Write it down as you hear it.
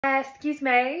Excuse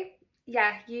me.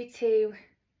 Yeah, you two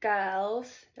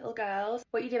girls, little girls,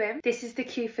 what are you doing? This is the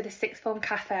queue for the sixth form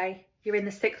cafe. You're in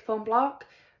the sixth form block.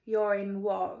 You're in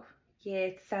what?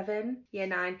 Year 7, year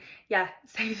 9. Yeah,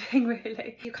 same thing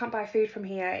really. You can't buy food from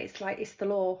here. It's like, it's the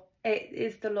law. It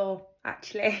is the law,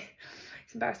 actually.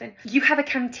 It's embarrassing. You have a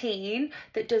canteen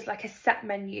that does like a set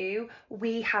menu.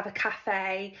 We have a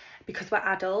cafe because we're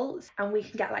adults and we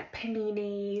can get like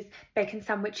paninis, bacon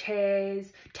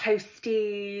sandwiches,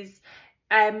 toasties,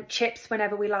 chips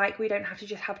whenever we like. We don't have to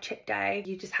just have chip day.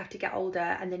 You just have to get older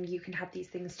and then you can have these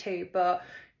things too, but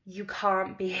you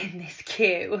can't be in this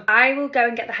queue. I will go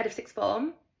and get the head of sixth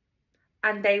form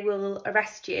and they will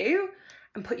arrest you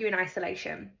and put you in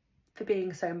isolation for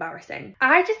being so embarrassing.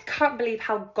 I just can't believe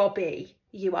how gobby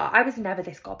you are. I was never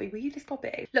this gobby. Were you this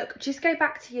gobby? Look, just go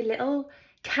back to your little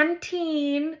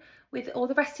canteen with all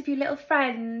the rest of your little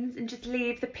friends and just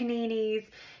leave the paninis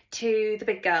to the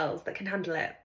big girls that can handle it.